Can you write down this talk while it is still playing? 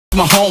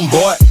my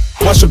homeboy.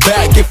 Watch your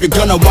back if you're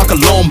gonna walk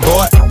alone,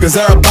 boy. Cause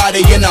everybody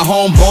in the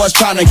homeboys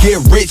trying to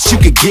get rich. You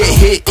could get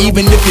hit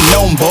even if you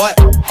known, boy.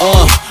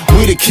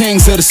 We the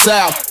kings of the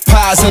South.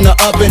 Pies in the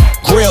oven,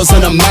 grills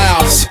in the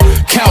mouths.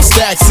 Count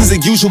stacks is a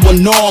usual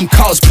norm.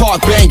 College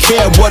Park,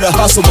 Bankhead, where the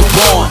hustle was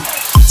born.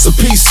 So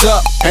peace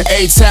up and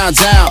A-Town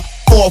down.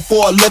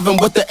 4-4 living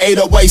with the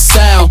 808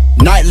 sound.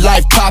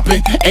 Nightlife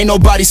popping, ain't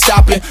nobody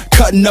stopping.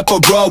 Cutting up a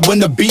rug when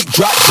the beat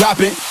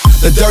dropping.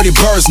 The dirty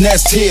birds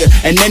nest here,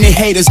 and then the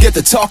haters get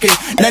to talking.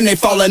 Then they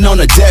falling on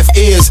the deaf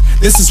ears.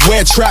 This is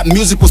where trap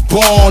music was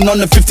born. On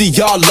the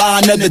 50-yard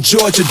line of the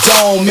Georgia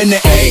Dome. In the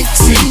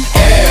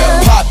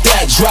ATL. Pop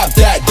that, drop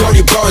that,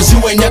 dirty birds,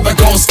 you ain't never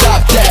gonna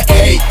stop that.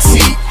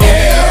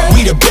 ATL.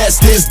 We the best,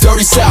 this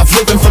dirty South,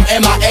 living from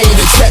MIA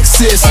to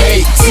Texas.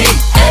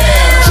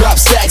 ATL. Drop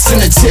stacks in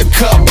the tip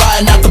cup,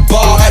 buying out the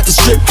bar at the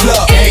strip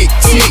club.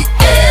 ATL.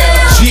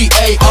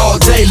 GA all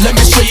day, let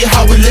me show you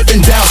how we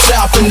living down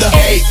south in the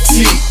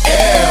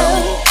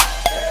ATL.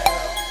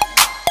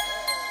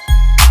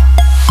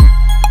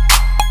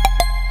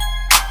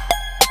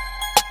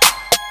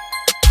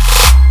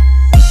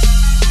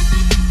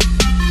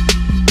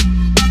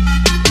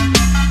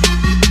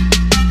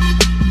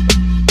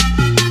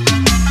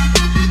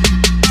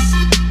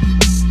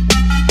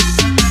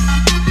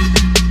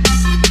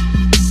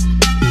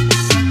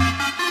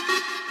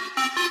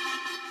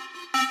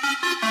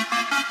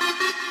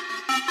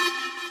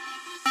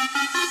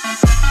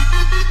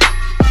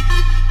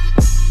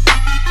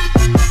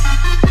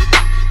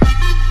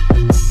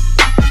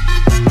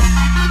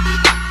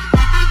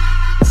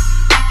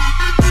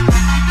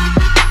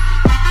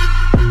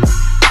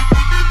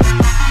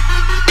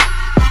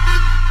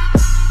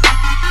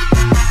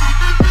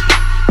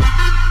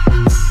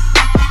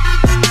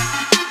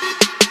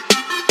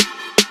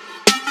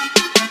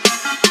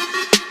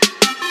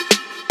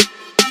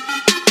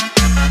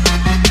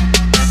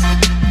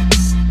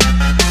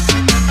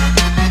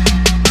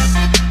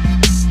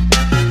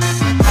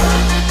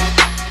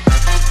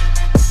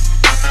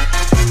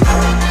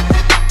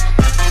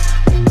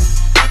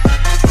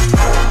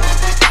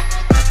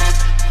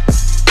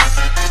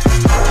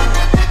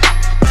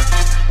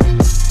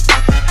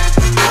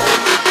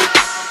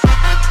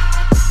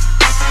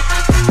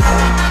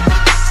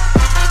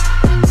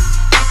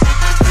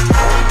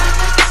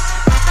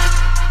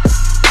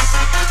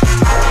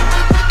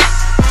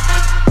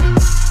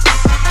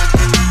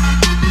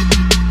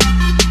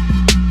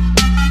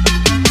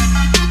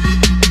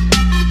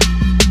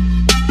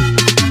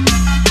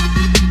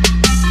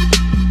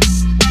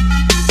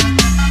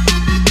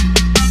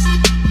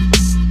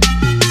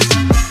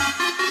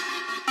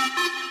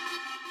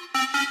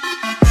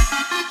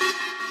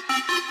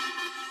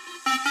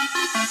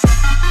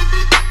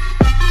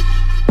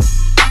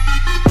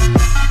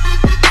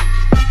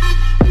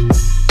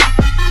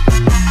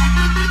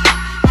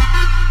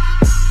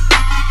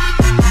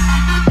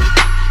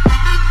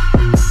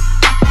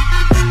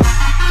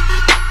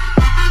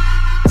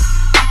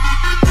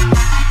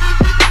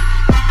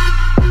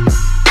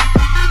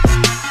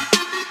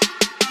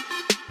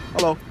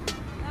 Hello.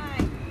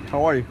 Hi.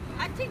 How are you?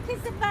 I think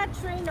it's a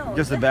battery, no.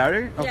 Just a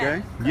battery? Okay.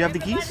 Yeah. Do you have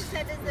the Everybody keys?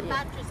 said it's the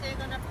battery, so you're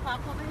gonna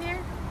park over here?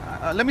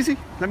 Let me see.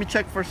 Let me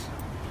check first.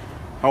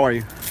 How are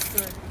you?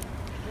 Good.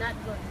 Not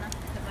good, not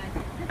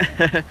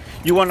so bad.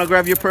 You want to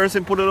grab your purse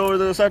and put it over to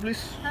the side,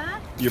 please? Huh?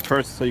 Your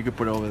purse, so you can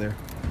put it over there.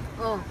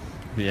 Oh.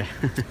 Yeah.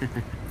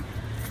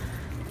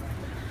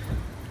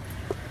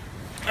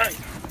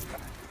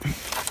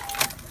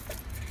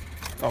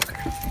 Okay.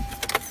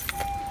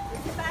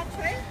 Is the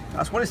battery?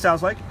 That's what it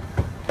sounds like.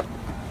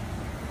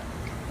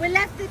 We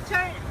left it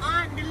turned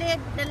on,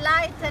 the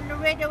lights and the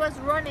radio was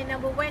running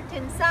and we went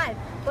inside.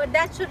 But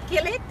that should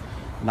kill it?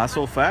 Not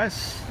so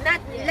fast. Not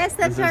less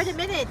than This 30 is-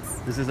 minutes.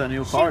 This is a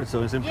new car,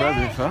 so it's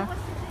impressive, Yeah, huh? she was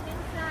sitting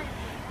inside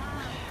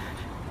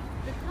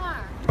the car.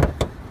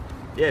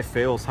 Yeah, it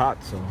feels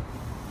hot, so.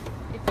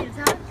 It feels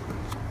hot.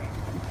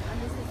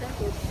 And this is a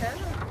hotel.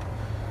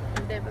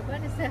 And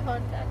everybody say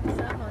Honda, this is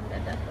a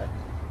Honda, that's what.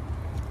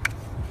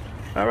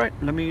 All right,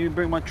 let me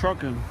bring my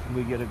truck and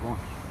we get it going.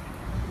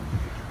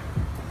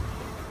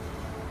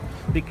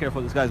 Be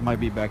careful, these guys might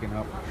be backing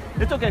up.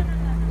 It's okay.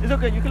 It's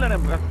okay, you can let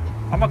him.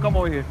 I'm gonna come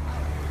over here.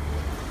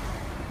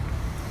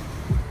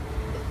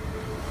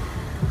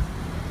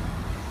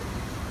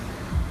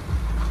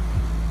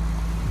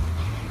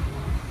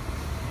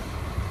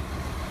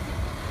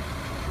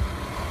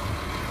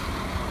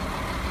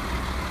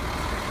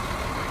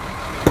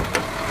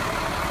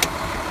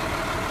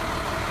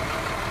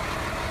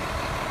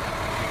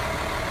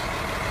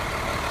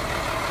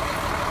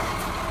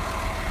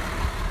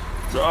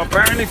 So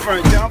apparently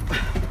front jump,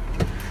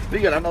 we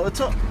got another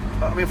toe.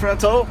 I mean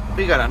front toe,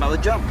 we got another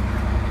jump.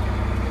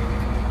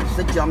 It's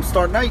a jump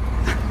start night.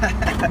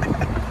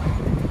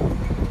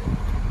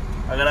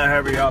 I gotta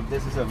hurry up.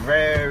 This is a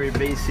very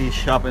busy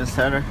shopping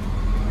center.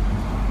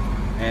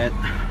 And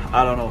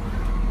I don't know.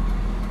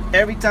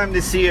 Every time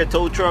they see a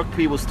tow truck,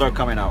 people start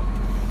coming out.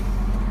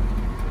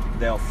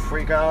 They'll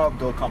freak out,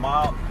 they'll come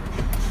out.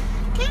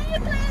 Can you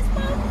please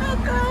move? Oh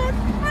God,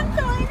 I'm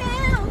going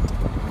out.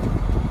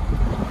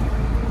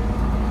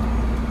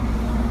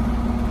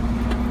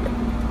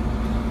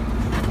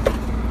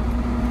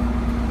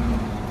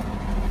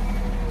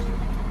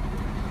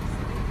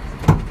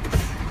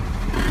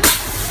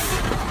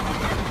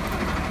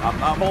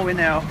 moving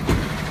now.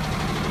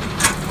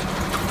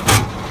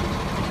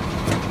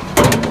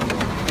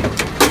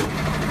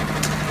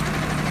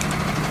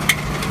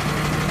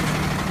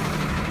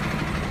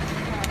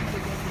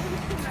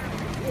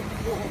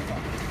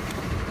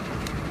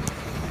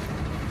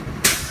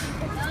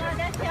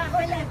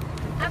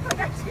 I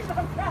forgot you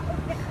were brown.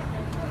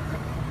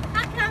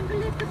 I can't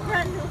believe the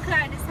brand new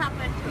car this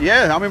happened.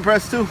 Yeah, I'm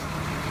impressed too.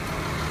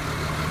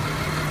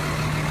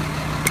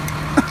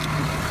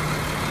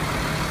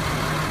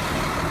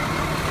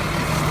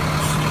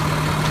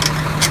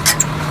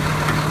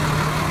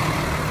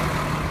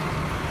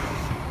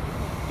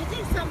 You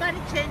think somebody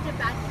changed the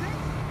battery?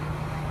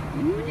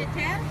 Would you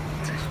tell?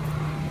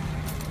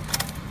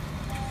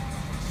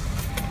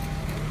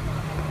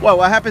 Well,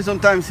 what happens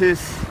sometimes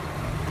is,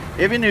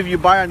 even if you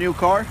buy a new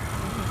car,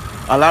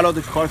 a lot of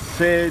the cars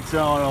sits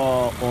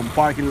on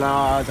parking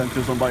lots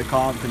until somebody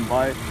comes and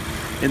buy it.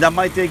 And that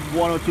might take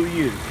 1 or 2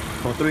 years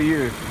or 3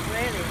 years.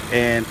 Really?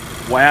 And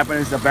what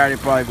happens is the battery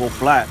probably go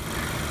flat.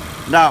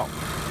 Now,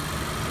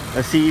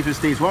 let's see if it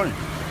stays running.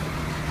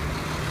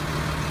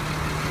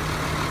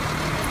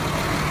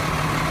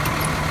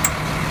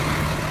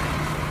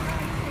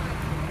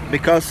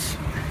 Because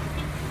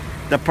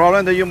the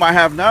problem that you might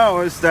have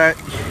now is that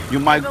you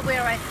might, Remember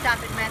where I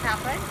stopped, it might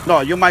happen? no,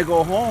 you might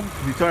go home,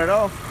 you turn it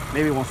off,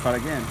 maybe it won't start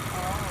again.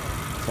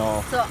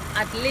 So So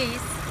at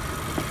least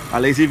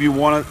if you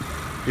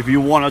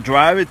wanna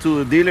drive it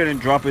to the dealer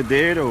and drop it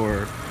there,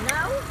 or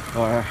now,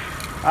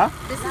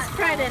 this is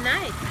Friday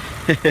night.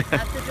 I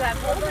have to drive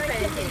home if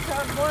anything.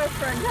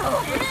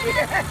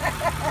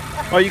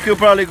 or you could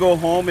probably go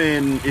home,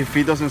 and if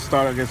it doesn't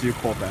start, I guess you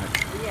call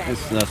back. Yeah.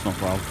 That's no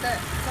problem. So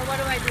what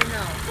do I do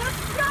now? Just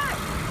drive.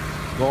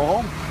 Go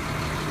home.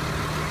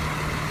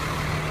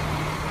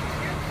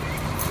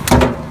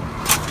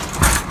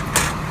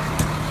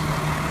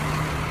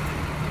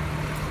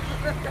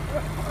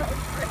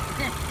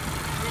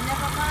 You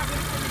never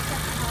bargain for the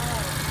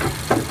tomorrow.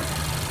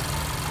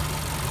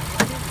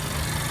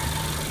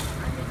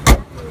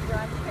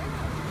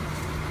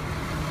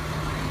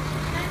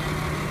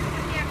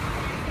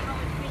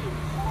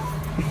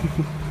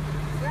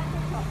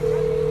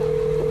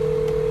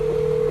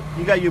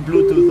 You got your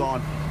Bluetooth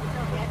on.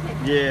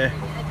 Yeah.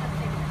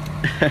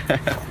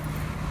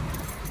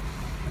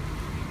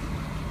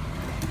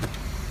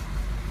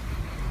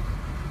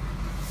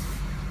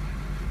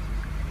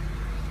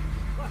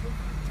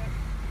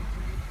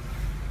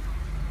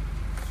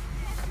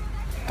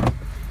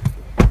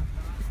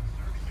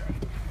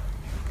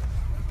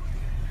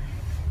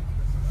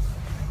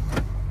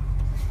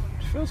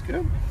 Feels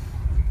good.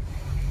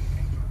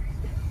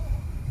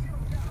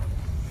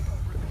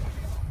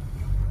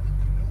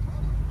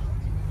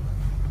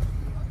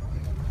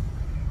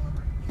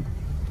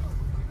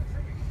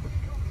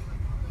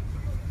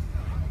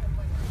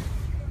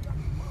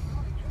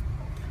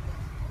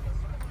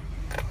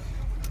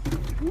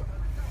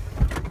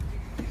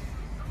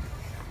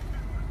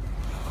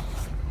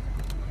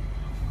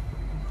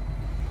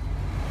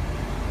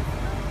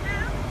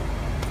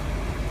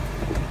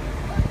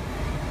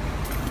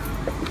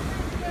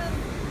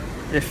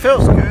 It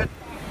feels good.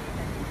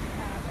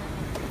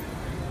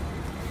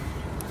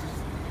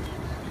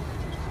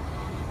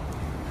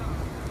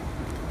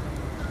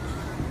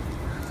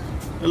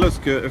 It looks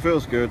good. It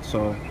feels good,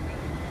 so I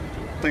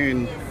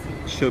think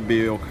it should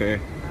be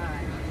okay.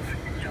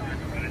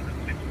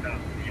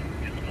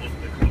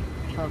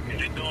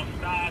 Okay.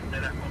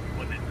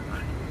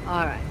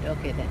 All right.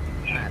 Okay then.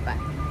 All right. Bye.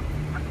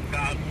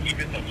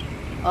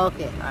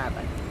 Okay. All right.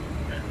 Bye.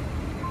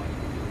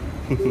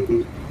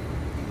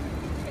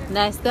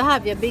 Nice to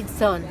have your big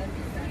son.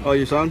 Oh,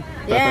 your son?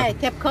 Yeah, he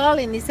kept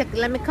calling. He said,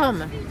 "Let me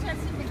come."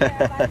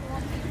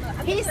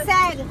 He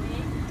said,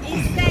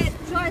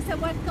 Joy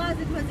said, what caused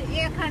it was the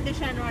air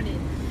conditioner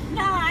running.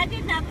 No, I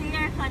didn't have the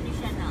air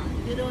conditioner.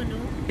 You don't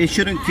know? It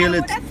shouldn't kill I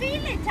it. would have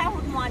feel it. I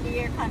wouldn't want the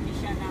air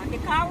conditioner. The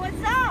car was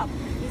up.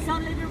 It's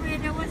only the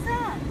radio was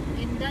on.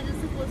 And that is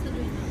supposed to do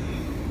it.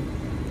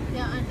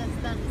 Yeah, I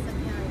understand it's a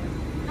carrier.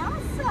 No,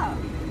 sir.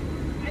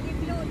 And the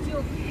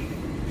Bluetooth.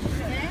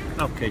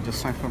 Yeah? Okay, just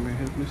sign for me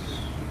here, please.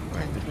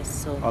 Thank you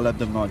so much. I'll let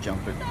them know I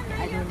jump it.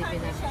 I don't even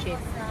have change.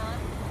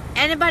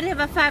 Anybody have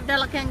a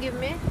 $5 can give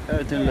me?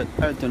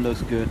 Everything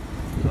looks good.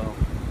 So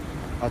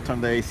I'll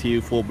turn the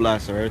AC full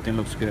blast, so everything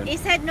looks good. He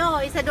said no.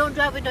 He said don't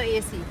drive with no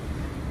AC.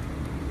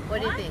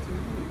 What do you think?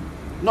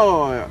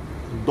 No,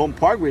 don't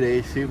park with the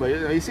AC, but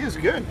the AC is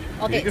good.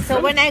 You Okay, can so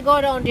feel when it. I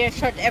go down there,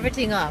 shut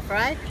everything off,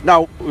 right?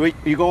 Now, wait,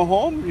 you going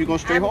home? You going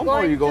straight home,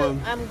 or you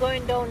going? I'm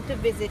going down to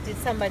visit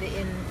somebody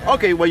in.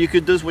 Okay, what you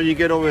could do is when you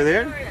get over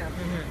there,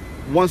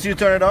 once you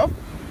turn it off,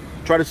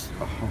 try to.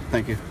 Oh,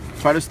 thank you.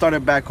 Try to start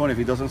it back on. If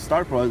it doesn't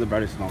start, probably the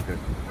battery's not good.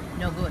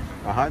 No good.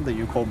 Then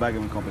you call back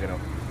and we come pick it up.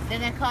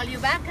 Then I call you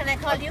back. Can I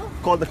call you?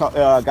 Call the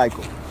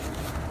Geico.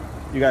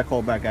 You gotta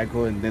call back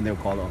Geico, and then they'll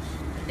call us.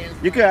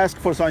 You can ask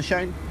for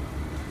Sunshine.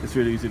 It's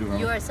really easy to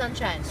remember. You are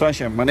Sunshine.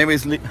 Sunshine. My name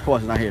is Leo. Oh,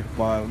 it's not here.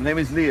 My name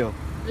is Leo.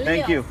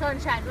 Thank you.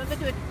 Sunshine. Let me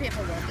do it the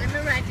paperwork. Let me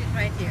write it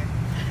right here.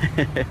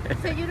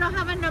 So you don't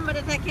have a number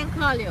that I can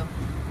call you?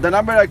 The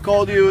number I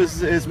called you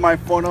is my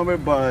phone number,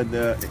 but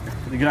you're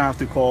gonna have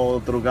to call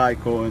through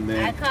Geico and I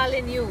then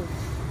calling you.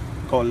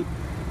 call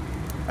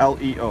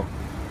LEO.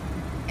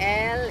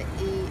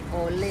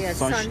 L-E-O, Leo,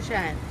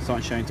 sunshine.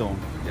 Sunshine Tone.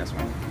 Yes,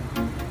 ma'am.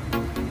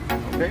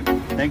 Okay.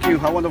 Thank you.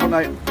 Have a wonderful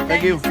night. Thank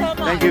Thank you. you so much.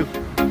 Thank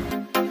you.